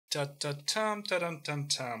Ta-ta-tum,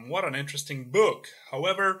 what an interesting book.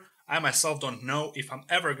 However, I myself don't know if I'm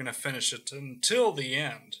ever gonna finish it until the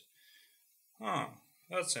end. Huh,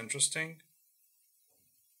 that's interesting.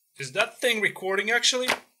 Is that thing recording actually?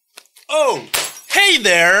 Oh, hey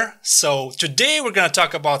there! So today we're gonna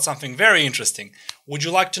talk about something very interesting. Would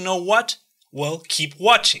you like to know what? Well, keep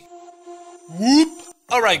watching. Whoop!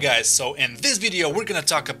 Alright guys, so in this video we're gonna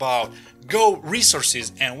talk about Go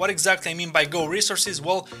resources. And what exactly I mean by Go resources?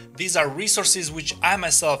 Well, these are resources which I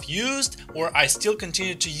myself used or I still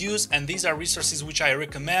continue to use, and these are resources which I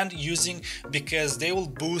recommend using because they will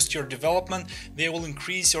boost your development, they will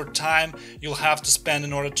increase your time you'll have to spend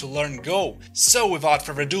in order to learn Go. So without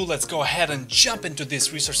further ado, let's go ahead and jump into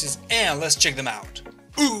these resources and let's check them out.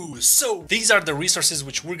 So these are the resources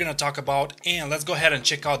which we're gonna talk about, and let's go ahead and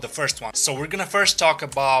check out the first one. So we're gonna first talk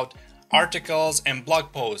about articles and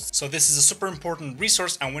blog posts. So this is a super important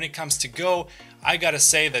resource, and when it comes to Go, I gotta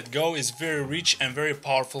say that Go is very rich and very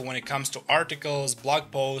powerful when it comes to articles,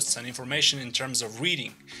 blog posts, and information in terms of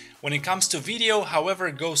reading. When it comes to video,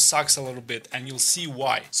 however, Go sucks a little bit, and you'll see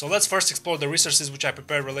why. So let's first explore the resources which I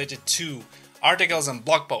prepared related to articles and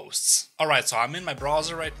blog posts. Alright, so I'm in my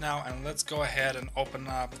browser right now, and let's go ahead and open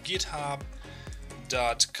up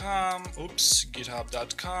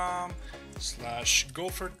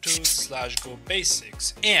github.com/gofortooth/go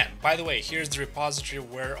basics. And by the way, here's the repository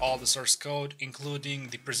where all the source code, including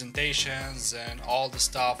the presentations and all the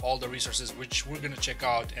stuff, all the resources which we're gonna check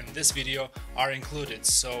out in this video are included.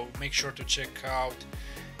 So make sure to check out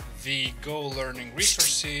the Go Learning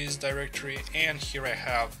Resources directory, and here I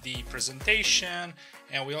have the presentation,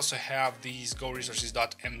 and we also have these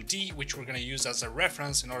goresources.md, which we're going to use as a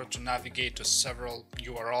reference in order to navigate to several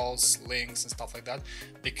URLs, links, and stuff like that,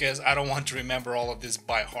 because I don't want to remember all of this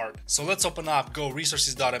by heart. So let's open up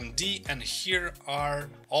goresources.md, and here are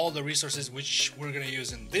all the resources which we're going to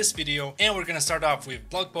use in this video. And we're going to start off with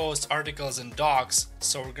blog posts, articles, and docs.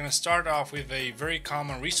 So we're going to start off with a very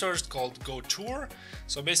common resource called Go Tour.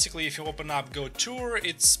 So basically, if you open up Go Tour,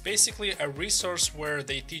 it's basically a resource where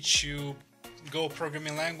they teach you Go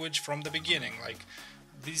programming language from the beginning. Like,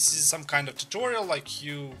 this is some kind of tutorial, like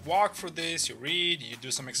you walk through this, you read, you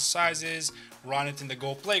do some exercises, run it in the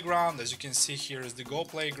Go playground. As you can see, here is the Go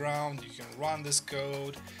playground. You can run this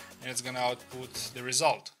code and it's gonna output the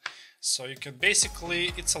result. So you can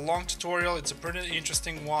basically, it's a long tutorial, it's a pretty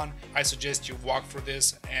interesting one. I suggest you walk through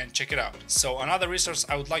this and check it out. So another resource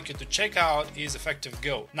I would like you to check out is Effective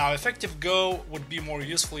Go. Now Effective Go would be more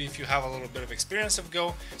useful if you have a little bit of experience of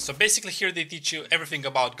Go. So basically here they teach you everything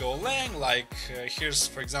about Golang, like here's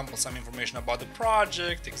for example some information about the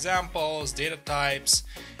project, examples, data types,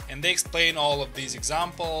 and they explain all of these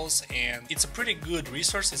examples, and it's a pretty good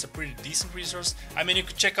resource, it's a pretty decent resource. I mean, you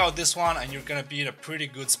could check out this one and you're gonna be in a pretty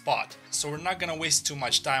good spot. So we're not gonna waste too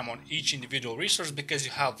much time on each individual resource because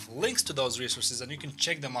you have links to those resources and you can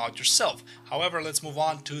check them out yourself. However, let's move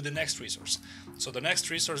on to the next resource. So the next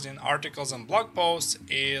resource in articles and blog posts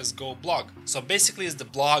is Go Blog. So basically it's the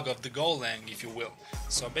blog of the Golang, if you will.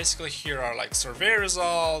 So basically here are like survey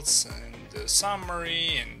results and the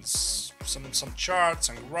summary and some charts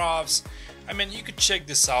and graphs. I mean, you could check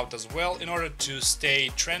this out as well in order to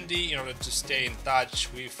stay trendy, in order to stay in touch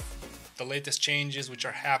with the latest changes which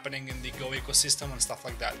are happening in the Go ecosystem and stuff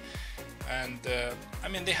like that. And I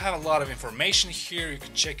mean, they have a lot of information here, you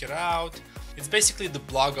can check it out. It's basically the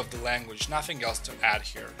blog of the language, nothing else to add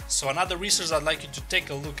here. So another resource I'd like you to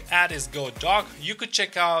take a look at is Go Doc. You could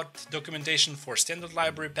check out documentation for standard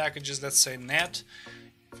library packages, let's say net.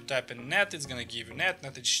 If you type in net, it's gonna give you net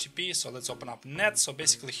HTTP. So let's open up net. So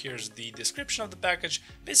basically here's the description of the package.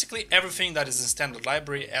 Basically everything that is in standard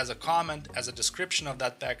library as a comment, as a description of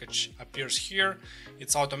that package appears here.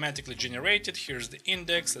 It's automatically generated. Here's the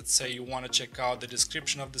index. Let's say you want to check out the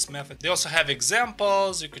description of this method. They also have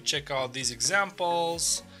examples. You could check out these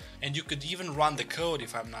examples. And you could even run the code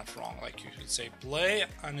if I'm not wrong. Like you could say play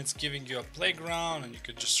and it's giving you a playground and you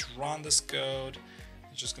could just run this code.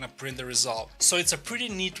 It's just gonna print the result. So it's a pretty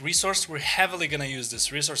neat resource. We're heavily gonna use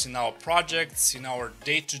this resource in our projects, in our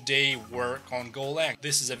day-to-day work on Golang.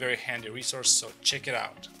 This is a very handy resource, so check it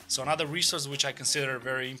out. So another resource which I consider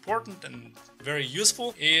very important and very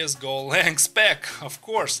useful is Golang spec, of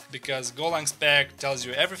course, because Golang spec tells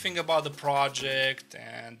you everything about the project,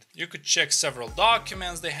 and you could check several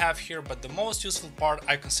documents they have here, but the most useful part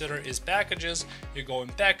I consider is packages. You go in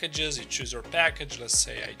packages, you choose your package. Let's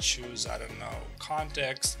say I choose, I don't know,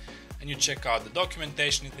 context, and you check out the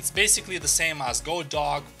documentation. It's basically the same as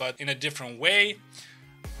GoDoc, but in a different way.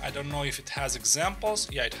 I don't know if it has examples.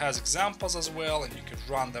 Yeah, it has examples as well, and you could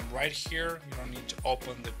run them right here. You don't need to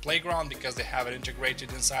open the playground because they have it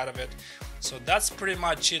integrated inside of it. So that's pretty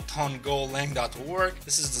much it on Golang.org.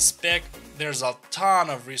 This is the spec. There's a ton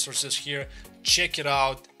of resources here. Check it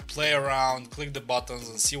out. Play around, click the buttons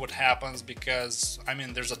and see what happens, because I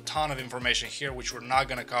mean there's a ton of information here which we're not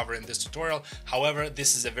going to cover in this tutorial. However,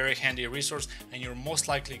 this is a very handy resource and you're most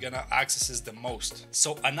likely going to access it the most.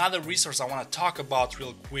 So another resource I want to talk about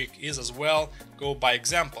real quick is as well Go by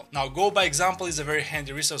Example. Now Go by Example is a very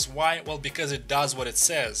handy resource. Why? Well, because it does what it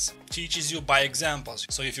says. It teaches you by examples.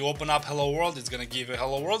 So if you open up Hello World, it's going to give you a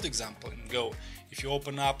Hello World example in Go. If you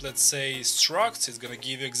open up, let's say, structs, it's going to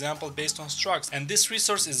give you example based on structs. And this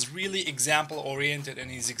resource is really example oriented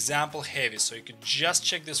and is example heavy. So you could just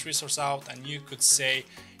check this resource out and you could say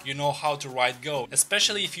you know how to write Go,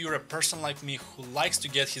 especially if you're a person like me who likes to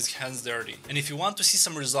get his hands dirty. And if you want to see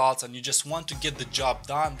some results and you just want to get the job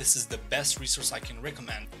done, this is the best resource I can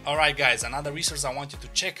recommend. Alright guys, another resource I want you to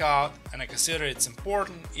check out, and I consider it's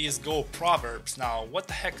important, is Go Proverbs. Now, what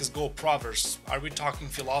the heck is Go Proverbs? Are we talking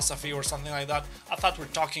philosophy or something like that? I thought we're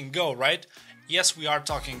talking Go, right? Yes, we are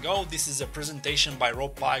talking Go. This is a presentation by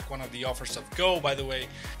Rob Pike, one of the authors of Go, by the way.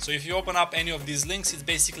 So if you open up any of these links, it's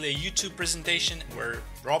basically a YouTube presentation where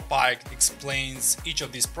Rob Pike explains each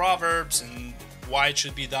of these proverbs and why it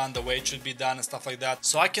should be done, the way it should be done and stuff like that.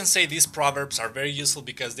 So I can say these proverbs are very useful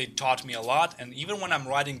because they taught me a lot. And even when I'm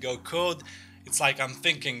writing Go code, it's like I'm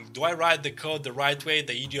thinking, do I write the code the right way,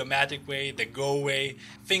 the idiomatic way, the Go way?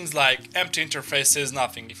 Things like empty interface says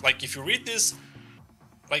nothing. If you read this,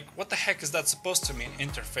 like, what the heck is that supposed to mean?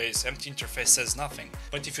 Interface, empty interface says nothing.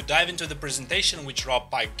 But if you dive into the presentation which Rob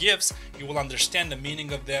Pike gives, you will understand the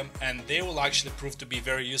meaning of them and they will actually prove to be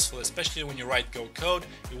very useful, especially when you write Go code.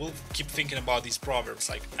 You will keep thinking about these proverbs,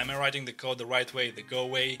 like, am I writing the code the right way, the Go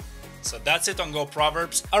way? So that's it on Go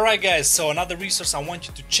Proverbs. Alright guys, so another resource I want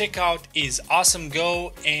you to check out is Awesome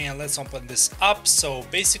Go, and let's open this up. So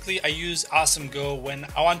basically I use Awesome Go when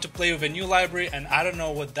I want to play with a new library and I don't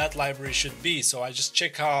know what that library should be. So I just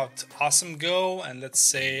check out Awesome Go and let's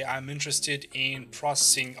say I'm interested in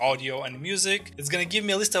processing audio and music. It's gonna give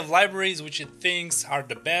me a list of libraries which it thinks are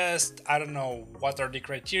the best. I don't know what are the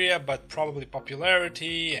criteria, but probably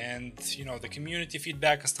popularity and the community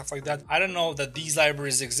feedback and stuff like that. I don't know that these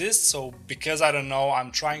libraries exist. So because I don't know,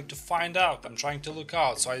 I'm trying to find out, I'm trying to look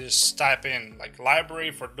out. So I just type in like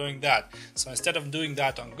library for doing that. So instead of doing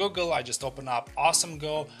that on Google, I just open up Awesome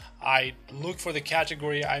Go. I look for the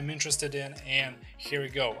category I'm interested in and here we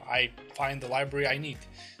go. I find the library I need.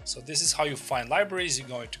 So this is how you find libraries. You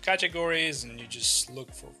go into categories and you just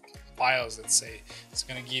look for files, let's say. It's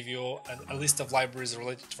going to give you a list of libraries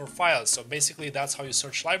related for files. So basically that's how you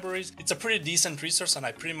search libraries. It's a pretty decent resource and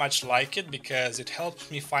I pretty much like it because it helps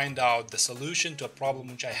me find out the solution to a problem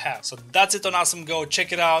which I have. So that's it on Awesome Go.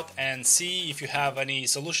 Check it out and see if you have any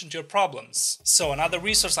solution to your problems. So another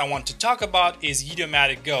resource I want to talk about is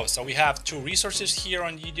Idiomatic Go. So we have two resources here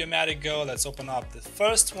on Idiomatic Go. Let's open up the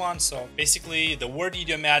first one. So basically the word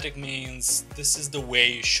idiomatic means this is the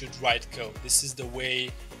way you should write code. This is the way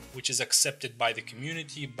which is accepted by the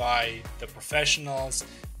community, by the professionals,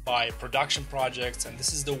 by production projects, and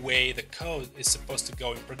this is the way the code is supposed to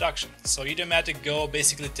go in production. So Idiomatic Go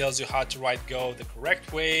basically tells you how to write Go the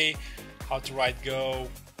correct way, how to write Go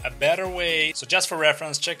a better way. So just for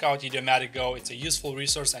reference, check out Idiomatic Go. It's a useful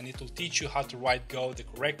resource and it will teach you how to write Go the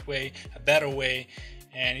correct way, a better way,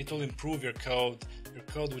 and it will improve your code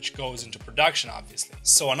which goes into production, obviously.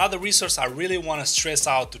 So another resource I really want to stress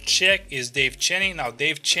out to check is Dave Cheney. Now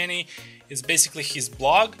Dave Cheney is basically his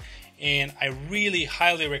blog and I really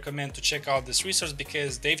highly recommend to check out this resource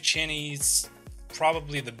because Dave Cheney is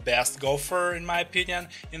probably the best gopher in my opinion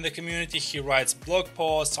in the community. He writes blog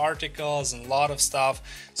posts, articles and a lot of stuff.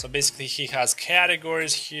 So basically he has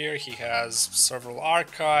categories here, he has several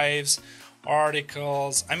archives,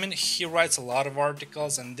 articles. I mean, he writes a lot of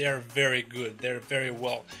articles and they're very good, they're very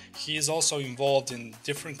well. He is also involved in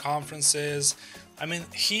different conferences. I mean,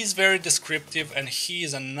 he's very descriptive and he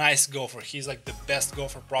is a nice gopher. He's like the best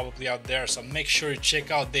gopher probably out there. So make sure you check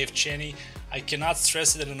out Dave Cheney. I cannot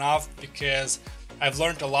stress it enough because I've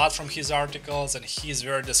learned a lot from his articles and he's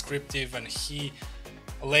very descriptive and he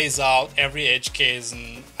lays out every edge case,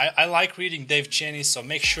 and I like reading Dave Cheney, so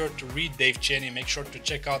make sure to read Dave Cheney, make sure to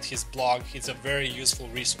check out his blog. It's a very useful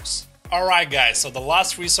resource. Alright guys, so the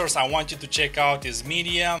last resource I want you to check out is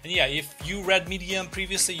Medium. And yeah, if you read Medium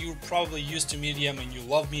previously, you're probably used to Medium and you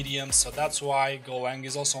love Medium, so that's why Golang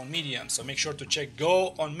is also on Medium. So make sure to check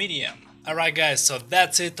Go on Medium. Alright guys, so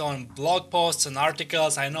that's it on blog posts and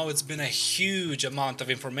articles. I know it's been a huge amount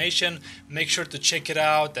of information. Make sure to check it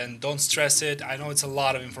out and don't stress it. I know it's a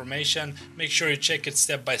lot of information. Make sure you check it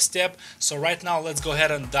step by step. So right now let's go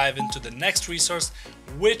ahead and dive into the next resource,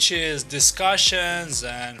 which is discussions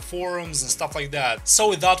and forums and stuff like that. So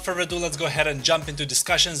without further ado, let's go ahead and jump into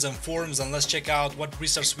discussions and forums and let's check out what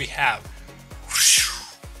resource we have.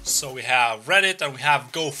 So we have Reddit and we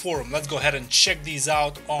have Go Forum. Let's go ahead and check these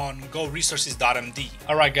out on goresources.md.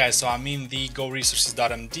 Alright guys, so I'm in the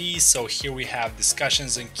goresources.md. So here we have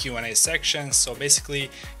discussions and Q&A sections. So basically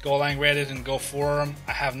Golang, Reddit and Go Forum.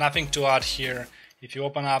 I have nothing to add here. If you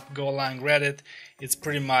open up Golang Reddit, it's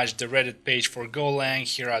pretty much the Reddit page for Golang.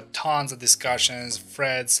 Here are tons of discussions,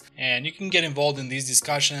 threads, and you can get involved in these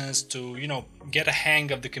discussions to, get a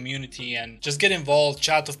hang of the community and just get involved,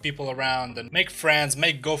 chat with people around and make friends,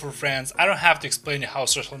 make Gopher friends. I don't have to explain you how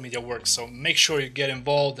social media works, so make sure you get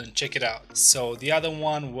involved and check it out. So the other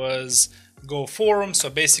one was Go Forum. So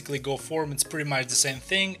basically Go Forum, it's pretty much the same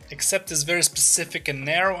thing, except it's very specific and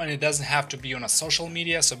narrow and it doesn't have to be on a social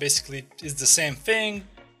media. So basically it's the same thing.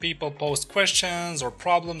 People post questions or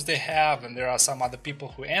problems they have, and there are some other people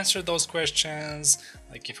who answer those questions.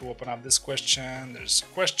 Like if you open up this question, there's a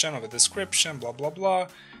question of a description, blah blah blah,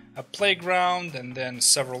 a playground, and then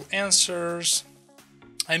several answers.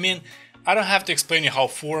 I mean, I don't have to explain you how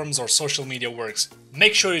forums or social media works.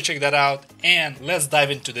 Make sure you check that out, and let's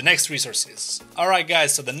dive into the next resources. Alright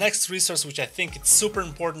guys, so the next resource which I think it's super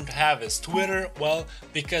important to have is Twitter. Well,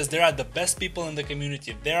 because they are the best people in the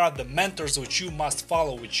community. They are the mentors which you must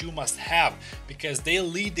follow, which you must have, because they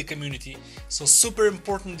lead the community. So super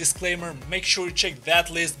important disclaimer, make sure you check that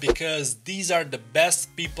list because these are the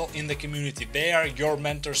best people in the community. They are your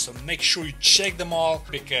mentors, so make sure you check them all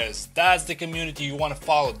because that's the community you want to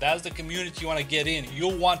follow. That's the community you want to get in. You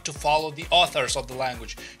want to follow the authors of the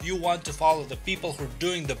language. You want to follow the people who are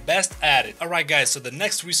doing the best at it. Alright guys, so the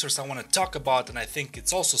next resource I want to talk about, and I think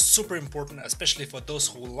it's also super important, especially for those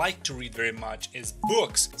who like to read very much, is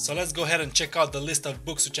books. So let's go ahead and check out the list of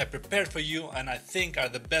books which I prepared for you and I think are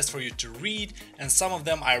the best for you to read. And some of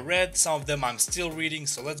them I read, some of them I'm still reading,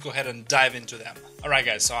 so let's go ahead and dive into them. Alright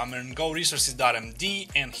guys, so I'm in goresources.md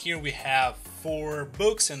and here we have 4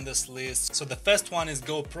 books in this list. So the first one is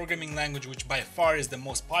Go Programming Language, which by far is the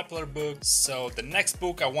most popular book. So the next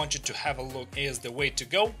book I want you to have a look is The Way to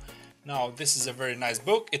Go. Now this is a very nice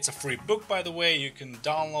book. It's a free book, by the way. You can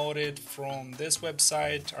download it from this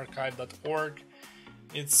website, archive.org.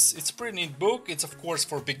 It's a pretty neat book. It's of course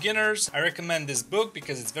for beginners. I recommend this book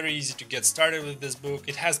because it's very easy to get started with this book.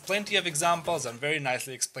 It has plenty of examples and very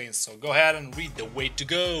nicely explains. So go ahead and read The Way to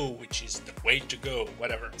Go, which is the way to go,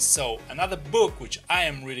 whatever. So another book which I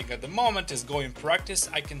am reading at the moment is Go in Practice.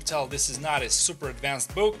 I can tell this is not a super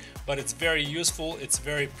advanced book, but it's very useful. It's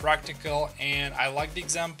very practical and I like the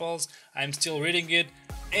examples. I'm still reading it.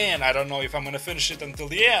 And I don't know if I'm gonna finish it until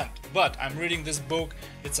the end, but I'm reading this book.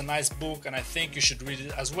 It's a nice book and I think you should read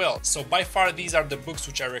it as well. So by far these are the books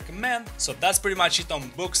which I recommend. So that's pretty much it on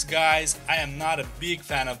books, guys. I am not a big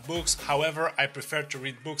fan of books. However, I prefer to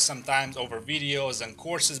read books sometimes over videos and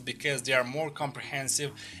courses because they are more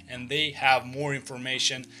comprehensive and they have more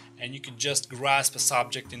information and you can just grasp a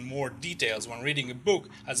subject in more details when reading a book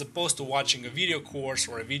as opposed to watching a video course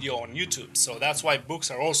or a video on YouTube. So that's why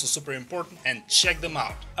books are also super important and check them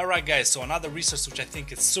out. Alright guys, so another resource which I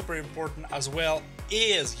think is super important as well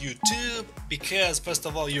is YouTube, because first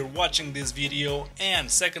of all you're watching this video and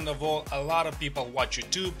second of all a lot of people watch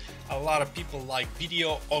YouTube. A lot of people like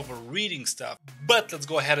video over reading stuff. But let's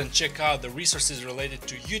go ahead and check out the resources related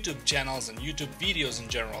to YouTube channels and YouTube videos in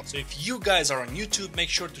general. So if you guys are on YouTube, make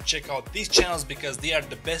sure to check out these channels because they are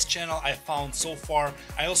the best channel I found so far.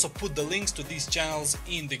 I also put the links to these channels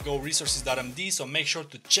in the goresources.md, so make sure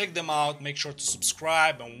to check them out, make sure to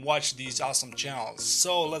subscribe and watch these awesome channels.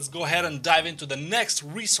 So let's go ahead and dive into the next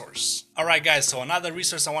resource. Alright guys, so another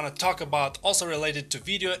resource I want to talk about also related to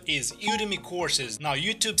video is Udemy courses. Now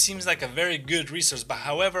YouTube seems like a very good resource, but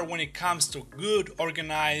however when it comes to good,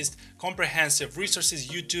 organized, comprehensive resources,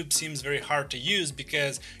 YouTube seems very hard to use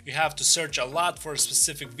because you have to search a lot for a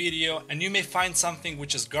specific video and you may find something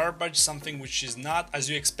which is garbage, something which is not as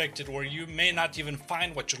you expected, or you may not even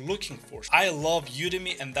find what you're looking for. I love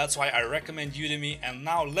Udemy and that's why I recommend Udemy. And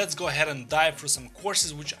now let's go ahead and dive through some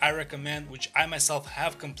courses which I recommend, which I myself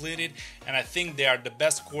have completed, and I think they are the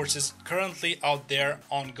best courses currently out there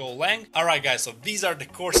on Golang. Alright guys, so these are the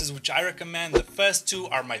courses which I recommend. The first two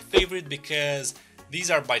are my favorite because These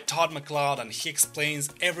are by Todd McLeod, and he explains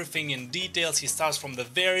everything in details. He starts from the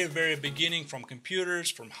very beginning, from computers,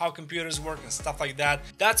 from how computers work and stuff like that.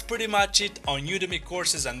 That's pretty much it on Udemy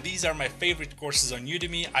courses, and these are my favorite courses on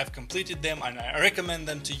Udemy. I've completed them and I recommend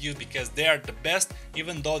them to you because they are the best.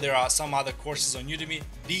 Even though there are some other courses on Udemy,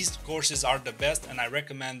 these courses are the best and I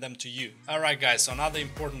recommend them to you. Alright guys, so another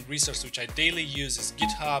important resource which I daily use is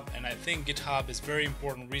GitHub, and I think GitHub is a very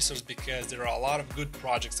important resource because there are a lot of good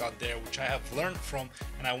projects out there which I have learned from,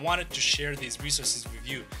 and I wanted to share these resources with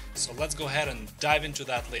you. So let's go ahead and dive into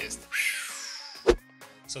that list.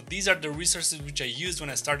 So these are the resources which I used when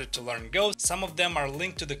I started to learn Go. Some of them are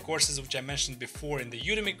linked to the courses which I mentioned before in the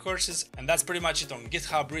Udemy courses, and that's pretty much it on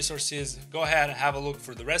GitHub resources. Go ahead and have a look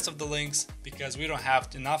for the rest of the links because we don't have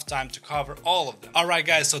enough time to cover all of them. Alright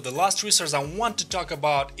guys, so the last resource I want to talk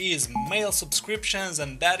about is mail subscriptions,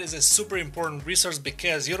 and that is a super important resource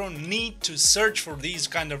because you don't need to search for these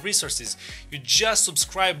kind of resources. You just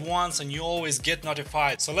subscribe once and you always get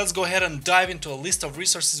notified. So let's go ahead and dive into a list of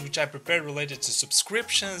resources which I prepared related to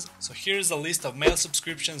subscriptions. So here's a list of mail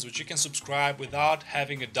subscriptions which you can subscribe without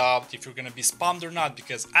having a doubt if you're gonna be spammed or not,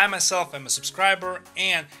 because I myself am a subscriber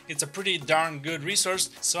and it's a pretty darn good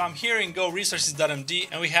resource. So I'm here in goresources.md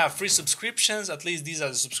and we have free subscriptions. At least these are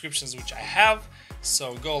the subscriptions which I have.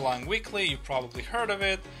 So Golang Weekly, you probably heard of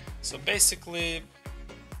it. So basically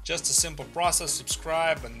just a simple process,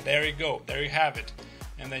 subscribe, and there you go, there you have it.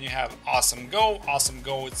 And then you have Awesome Go. Awesome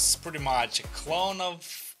Go, it's pretty much a clone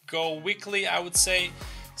of Go Weekly, I would say.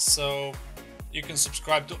 So you can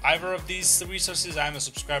subscribe to either of these resources. I'm a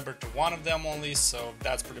subscriber to one of them only, so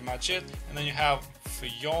that's pretty much it. And then you have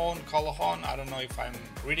Fion Colahon. I don't know if I'm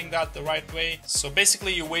reading that the right way. So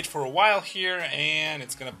basically you wait for a while here and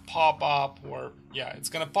it's gonna pop up, or yeah, it's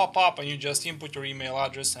gonna pop up and you just input your email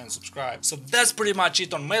address and subscribe. So that's pretty much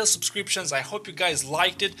it on mail subscriptions. I hope you guys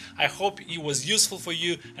liked it. I hope it was useful for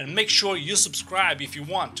you, and make sure you subscribe if you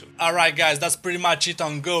want to. Alright guys, that's pretty much it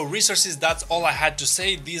on Go resources. That's all I had to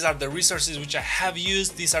say. These are the resources which I have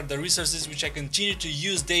used. These are the resources which I continue to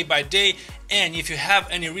use day by day. And if you have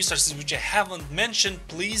any resources which I haven't mentioned,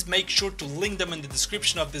 please make sure to link them in the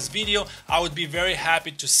description of this video. I would be very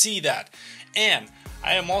happy to see that. And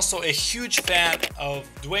I am also a huge fan of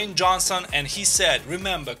Dwayne Johnson, and he said,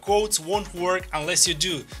 remember, quotes won't work unless you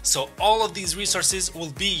do. So all of these resources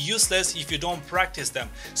will be useless if you don't practice them.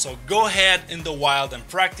 So go ahead in the wild and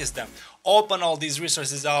practice them. Open all these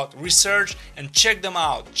resources out, research and check them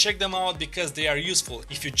out. Check them out because they are useful.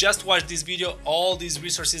 If you just watch this video, all these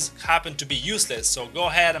resources happen to be useless. So go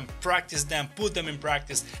ahead and practice them, put them in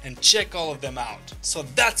practice, and check all of them out. So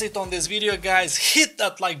that's it on this video, guys. Hit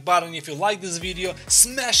that like button if you like this video,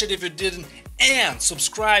 smash it if you didn't, and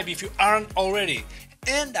subscribe if you aren't already.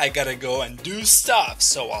 And I gotta go and do stuff,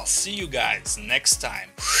 so I'll see you guys next time.